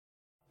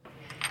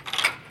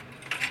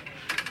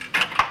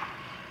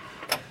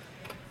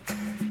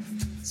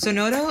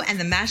Sonoro and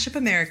the Mashup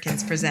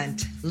Americans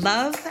present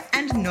Love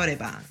and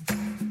Noraebang.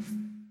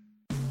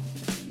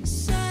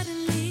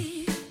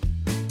 Suddenly,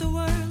 the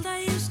world I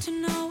used to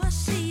know, I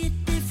see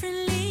it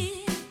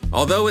differently.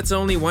 Although it's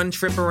only one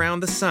trip around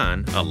the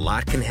sun, a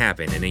lot can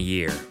happen in a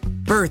year.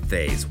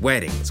 Birthdays,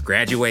 weddings,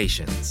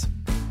 graduations.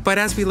 But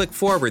as we look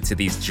forward to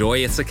these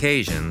joyous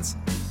occasions,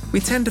 we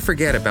tend to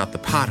forget about the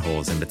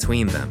potholes in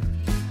between them.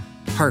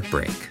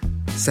 Heartbreak,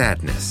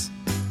 sadness,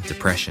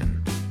 depression.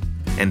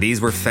 And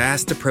these were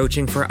fast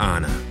approaching for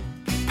Anna.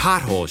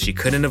 Potholes she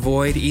couldn't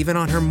avoid even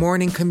on her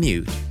morning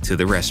commute to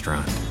the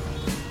restaurant.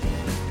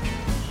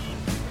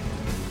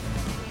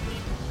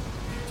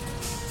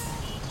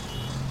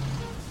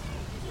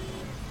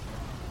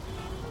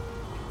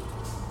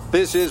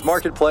 This is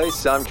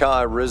Marketplace. I'm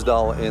Kai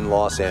Rizdal in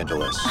Los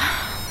Angeles.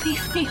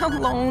 Leave me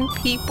alone,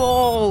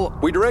 people.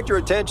 We direct your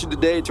attention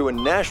today to a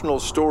national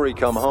story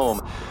come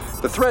home.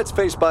 The threats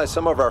faced by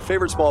some of our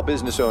favorite small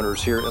business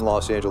owners here in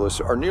Los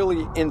Angeles are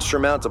nearly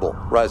insurmountable.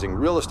 Rising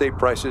real estate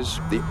prices,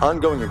 the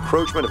ongoing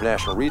encroachment of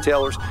national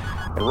retailers,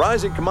 and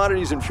rising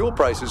commodities and fuel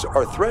prices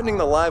are threatening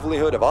the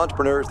livelihood of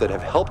entrepreneurs that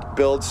have helped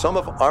build some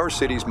of our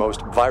city's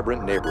most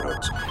vibrant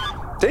neighborhoods.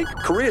 Take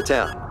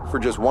Koreatown for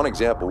just one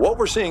example. What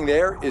we're seeing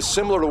there is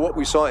similar to what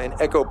we saw in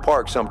Echo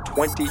Park some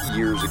 20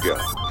 years ago.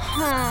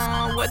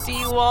 What do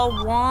you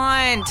all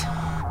want?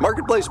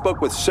 Marketplace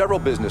spoke with several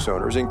business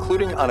owners,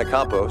 including Ana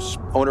Campos,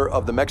 owner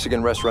of the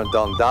Mexican restaurant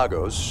Don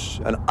Dago's,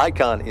 an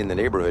icon in the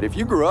neighborhood. If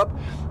you grew up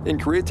in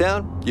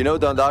Koreatown, you know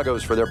Don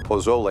Dago's for their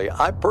pozole.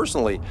 I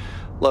personally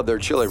love their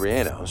chile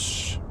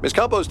rellenos. Ms.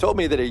 Campos told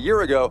me that a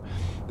year ago,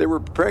 they were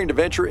preparing to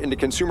venture into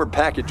consumer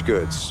packaged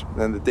goods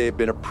and that they had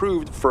been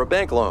approved for a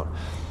bank loan.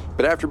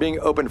 But after being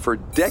open for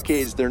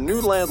decades, their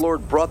new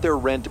landlord brought their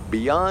rent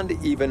beyond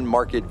even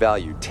market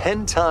value,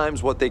 10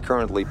 times what they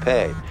currently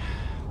pay.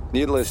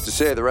 Needless to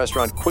say, the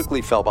restaurant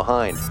quickly fell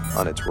behind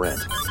on its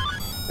rent.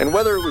 And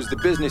whether it was the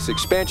business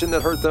expansion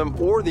that hurt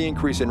them or the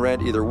increase in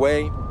rent, either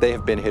way, they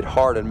have been hit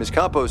hard. And Ms.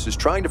 Campos is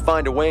trying to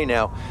find a way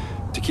now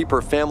to keep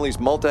her family's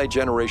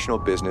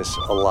multi-generational business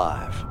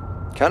alive.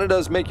 Kind of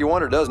does make you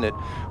wonder, doesn't it,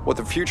 what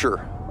the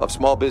future of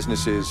small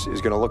businesses is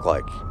going to look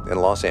like in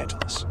Los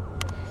Angeles.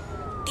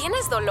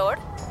 ¿Tienes dolor?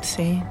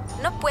 Sí.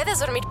 ¿No puedes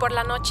dormir por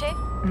la noche?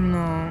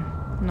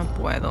 No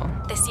puedo.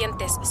 ¿Te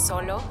sientes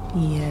solo?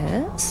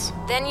 Yes?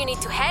 Then you need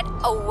to head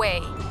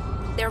away.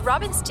 The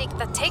Robin stick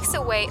that takes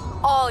away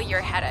all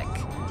your headache.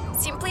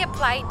 Simply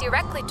apply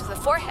directly to the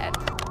forehead.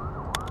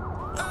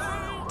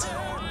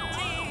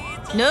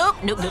 Nope.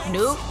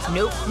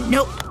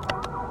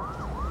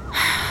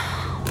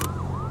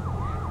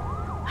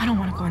 I don't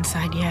want to go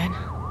inside yet.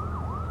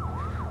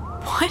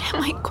 What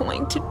am I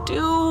going to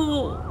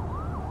do?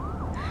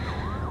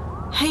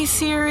 Hey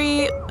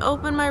Siri,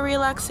 open my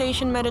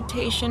relaxation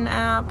meditation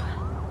app.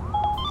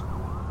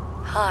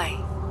 Hi,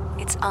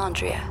 it's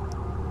Andrea,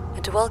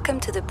 and welcome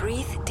to the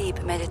Breathe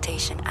Deep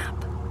Meditation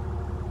app.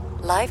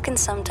 Life can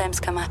sometimes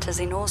come at us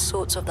in all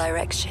sorts of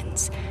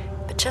directions,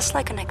 but just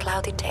like on a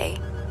cloudy day,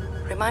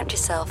 remind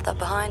yourself that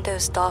behind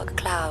those dark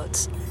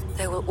clouds,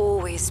 there will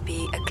always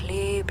be a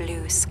clear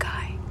blue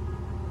sky.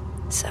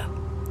 So,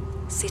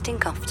 sitting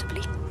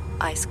comfortably,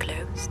 eyes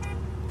closed,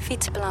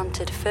 feet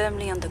planted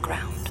firmly on the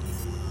ground,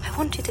 I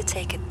want you to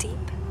take a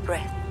deep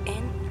breath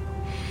in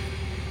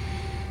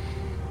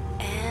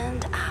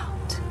and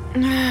out.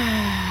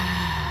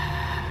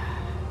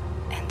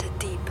 And a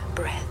deep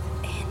breath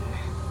in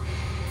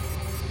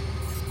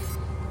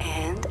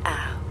and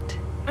out.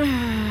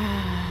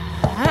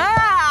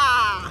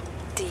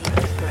 Deep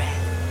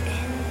breath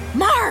in.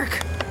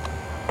 Mark!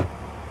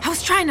 I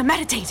was trying to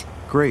meditate.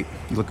 Great.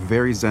 You look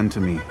very zen to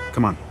me.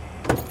 Come on.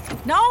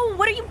 No,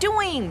 what are you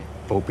doing?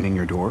 Opening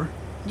your door?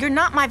 You're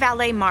not my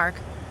valet, Mark.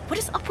 What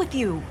is up with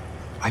you?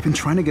 I've been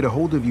trying to get a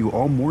hold of you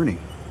all morning.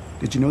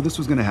 Did you know this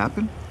was going to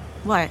happen?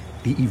 What?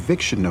 The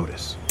eviction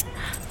notice.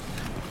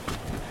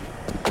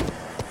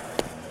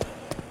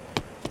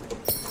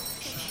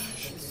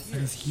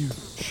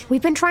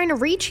 We've been trying to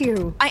reach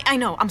you. I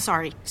know, I'm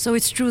sorry. So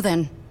it's true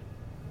then?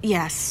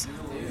 Yes.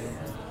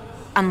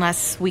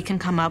 Unless we can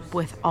come up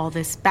with all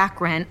this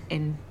back rent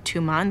in 2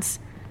 months,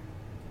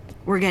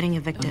 we're getting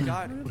evicted.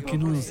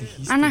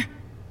 Ana,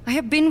 I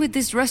have been with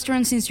this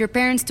restaurant since your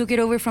parents took it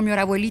over from your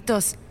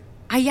abuelitos.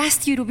 I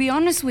asked you to be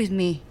honest with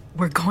me.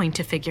 We're going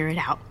to figure it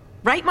out.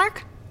 Right,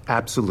 Mark?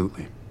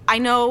 Absolutely. I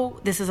know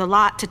this is a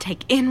lot to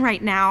take in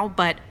right now,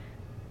 but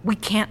we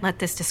can't let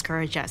this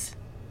discourage us.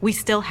 We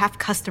still have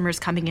customers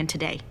coming in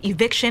today,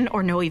 eviction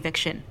or no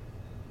eviction.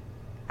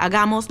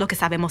 Hagamos lo que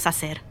sabemos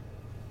hacer.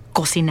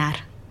 Cocinar.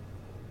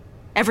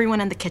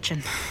 Everyone in the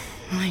kitchen.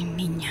 Ay,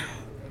 niña.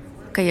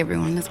 Okay,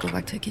 everyone, let's go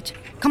back to the kitchen.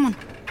 Come on.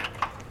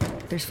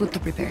 There's food to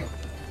prepare.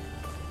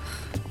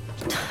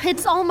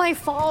 It's all my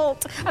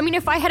fault. I mean,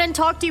 if I hadn't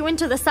talked you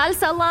into the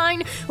salsa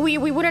line, we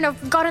wouldn't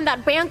have gotten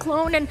that bank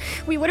loan and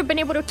we would have been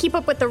able to keep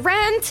up with the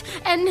rent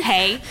and...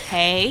 Hey,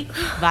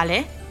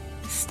 Vale,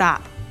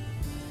 stop.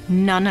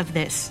 None of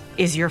this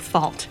is your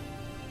fault.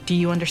 Do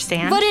you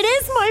understand? But it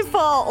is my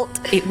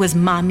fault. It was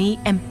Mommy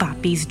and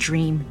Papi's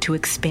dream to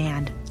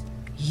expand.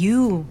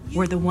 You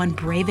were the one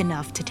brave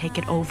enough to take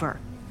it over.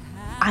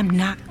 I'm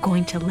not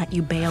going to let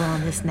you bail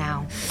on this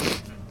now.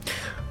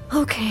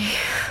 Okay.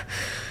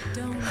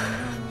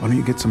 Why don't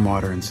you get some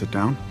water and sit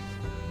down?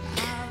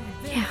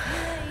 Yeah,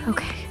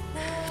 okay.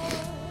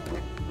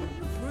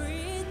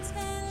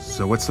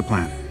 So what's the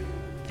plan?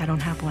 I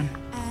don't have one.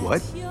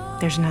 What?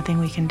 There's nothing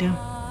we can do.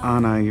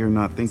 Anna, you're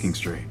not thinking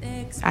straight.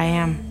 I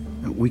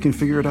am. We can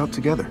figure it out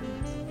together.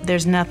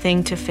 There's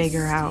nothing to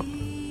figure out.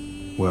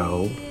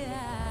 Well,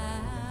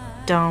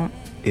 Don't.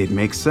 it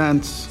makes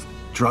sense.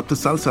 Drop the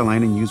salsa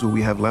line and use what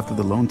we have left of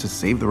the loan to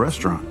save the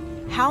restaurant.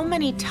 How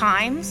many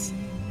times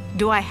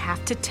do I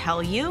have to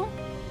tell you?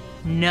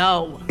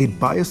 No. It'd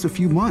buy us a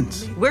few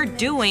months. We're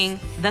doing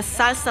the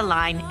salsa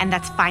line, and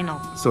that's final.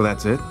 So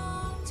that's it?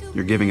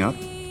 You're giving up?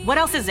 What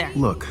else is there?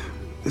 Look,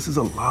 this is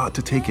a lot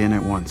to take in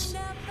at once.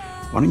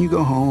 Why don't you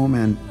go home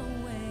and...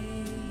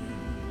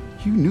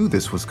 You knew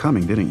this was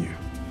coming, didn't you?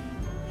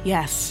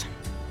 Yes.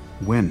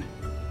 When?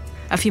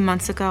 A few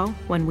months ago,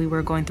 when we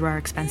were going through our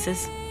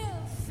expenses.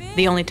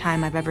 The only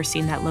time I've ever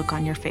seen that look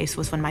on your face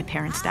was when my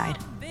parents died.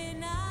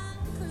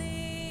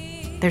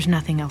 There's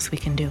nothing else we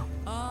can do.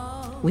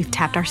 We've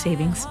tapped our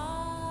savings,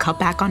 cut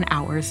back on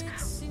hours,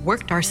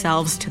 worked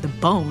ourselves to the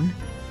bone.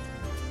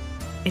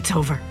 It's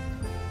over.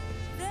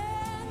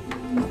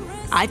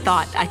 I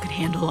thought I could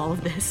handle all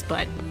of this,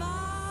 but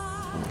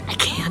I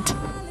can't.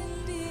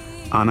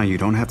 Anna, you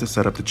don't have to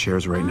set up the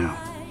chairs right now.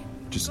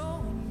 Just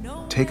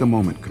take a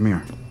moment. Come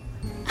here.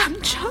 I'm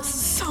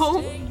just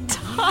so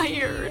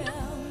tired.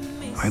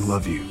 I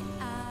love you.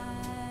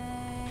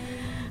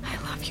 I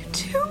love you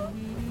too.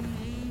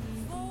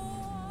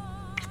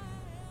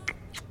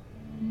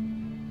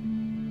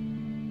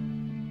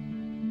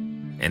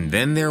 And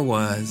then there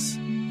was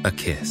a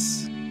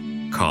kiss.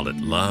 Call it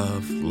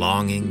love,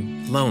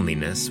 longing,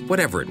 loneliness,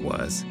 whatever it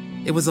was.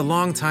 It was a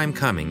long time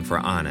coming for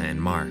Anna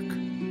and Mark.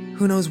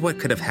 Who knows what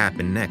could have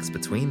happened next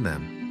between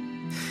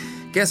them?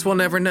 Guess we'll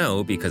never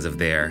know because of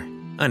their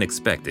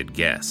unexpected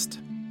guest.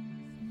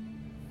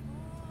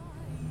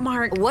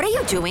 Mark. What are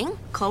you doing?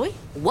 Chloe?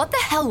 What the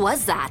hell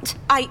was that?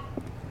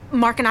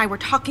 Mark and I were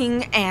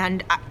talking,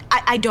 and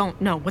I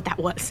don't know what that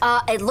was.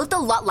 It looked a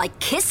lot like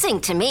kissing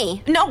to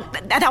me. No,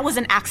 that was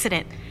an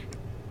accident.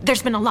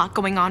 There's been a lot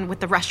going on with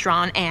the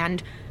restaurant,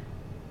 and...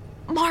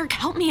 Mark,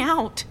 help me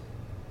out.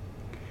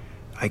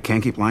 I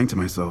can't keep lying to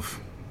myself.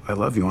 I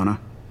love you, Anna.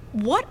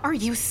 What are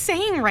you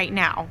saying right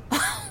now?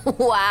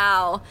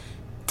 Wow.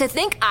 To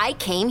think I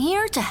came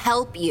here to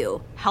help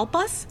you. Help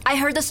us? I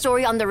heard the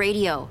story on the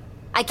radio.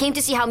 I came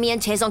to see how me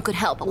and Chaezong could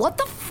help. What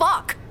the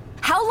fuck?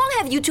 How long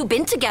have you two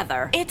been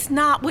together? It's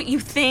not what you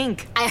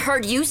think. I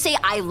heard you say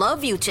I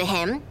love you to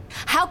him.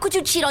 How could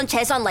you cheat on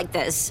Chaezong like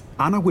this?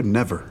 Anna would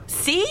never.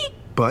 See?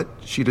 But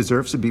she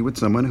deserves to be with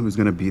someone who's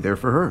going to be there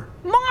for her.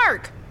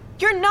 Mark,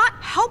 you're not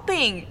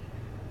helping.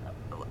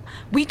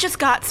 We just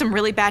got some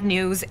really bad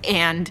news,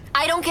 and...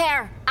 I don't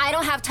care. I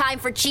don't have time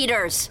for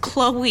cheaters.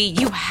 Chloe,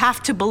 you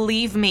have to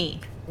believe me.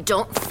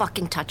 Don't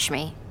fucking touch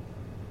me.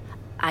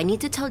 I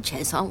need to tell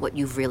Chaezong what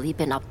you've really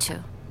been up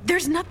to.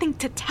 There's nothing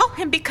to tell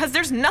him because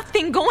there's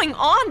nothing going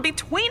on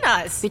between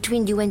us.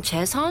 Between you and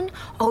Chaezong?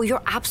 Oh,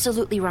 you're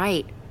absolutely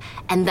right.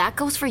 And that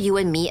goes for you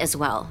and me as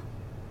well.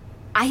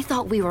 I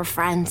thought we were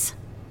friends.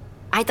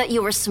 I thought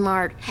you were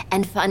smart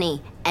and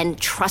funny and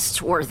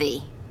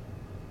trustworthy.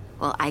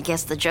 Well, I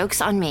guess the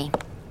joke's on me.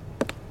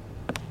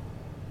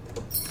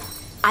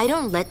 I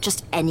don't let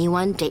just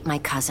anyone date my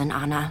cousin,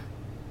 Anna.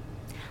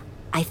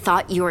 I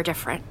thought you were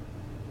different.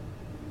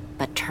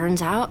 But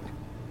turns out,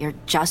 you're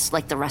just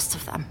like the rest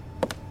of them.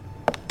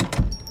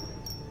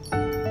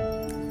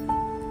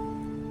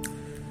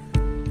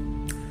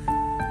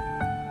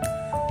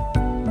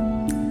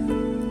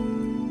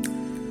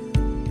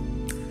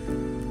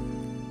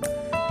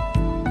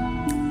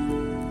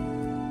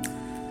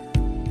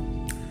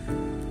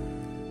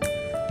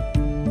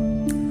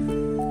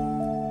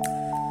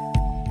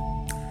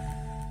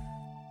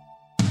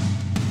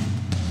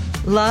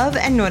 Love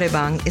and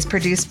Noraebang is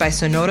produced by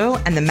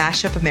Sonoro and the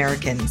Mashup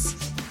Americans.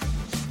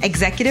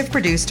 Executive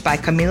produced by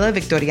Camila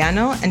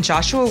Victoriano and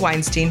Joshua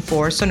Weinstein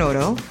for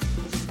Sonoro,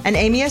 and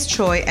Amy S.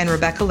 Choi and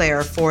Rebecca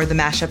Lehrer for the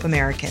Mashup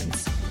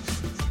Americans.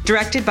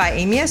 Directed by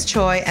Amy S.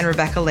 Choi and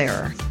Rebecca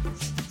Lehrer.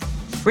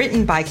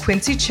 Written by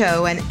Quincy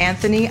Cho and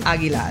Anthony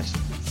Aguilar.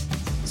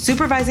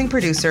 Supervising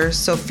producer,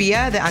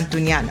 Sofia de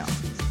Antuniano.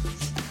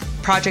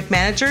 Project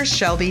manager,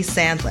 Shelby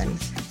Sandlin.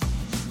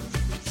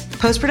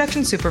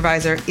 Post-production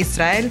supervisor,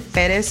 Israel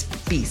Perez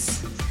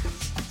Piz.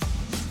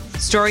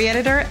 Story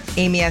editor,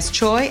 Amy S.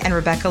 Choi and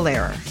Rebecca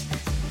Lehrer.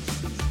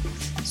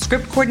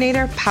 Script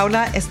coordinator,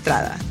 Paula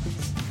Estrada.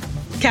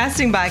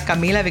 Casting by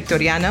Camila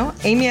Victoriano,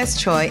 Amy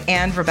S. Choi,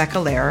 and Rebecca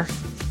Lehrer.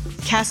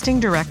 Casting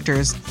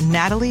directors,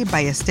 Natalie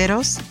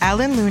Ballesteros,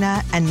 Alan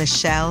Luna, and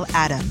Michelle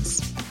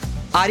Adams.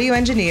 Audio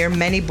engineer,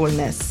 Manny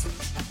Bulnes.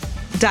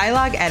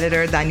 Dialogue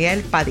editor,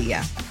 Daniel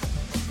Padilla.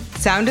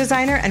 Sound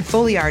designer and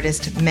Foley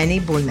artist, Manny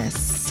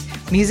Bulnes.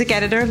 Music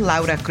editor,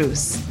 Laura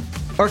Cruz.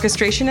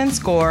 Orchestration and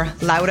score,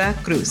 Laura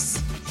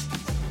Cruz.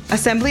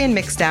 Assembly and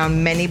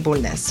mixdown, Manny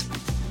Bulnes.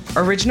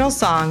 Original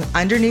song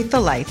Underneath the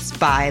Lights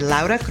by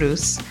Laura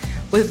Cruz,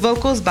 with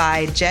vocals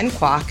by Jen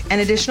Kwok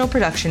and additional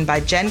production by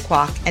Jen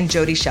Kwok and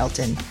Jody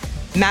Shelton.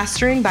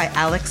 Mastering by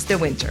Alex De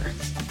Winter.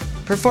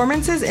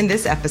 Performances in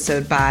this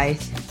episode by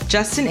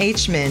Justin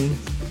H. Min,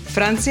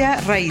 Francia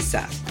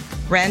Raiza,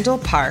 Randall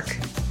Park,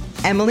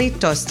 Emily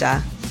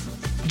Tosta,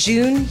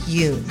 June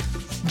Yoon,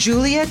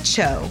 Julia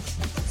Cho,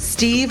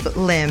 Steve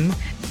Lim,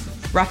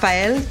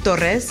 Rafael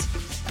Torres,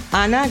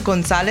 Ana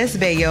Gonzalez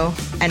Bello,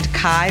 and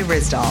Kai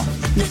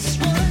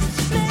Rizdal.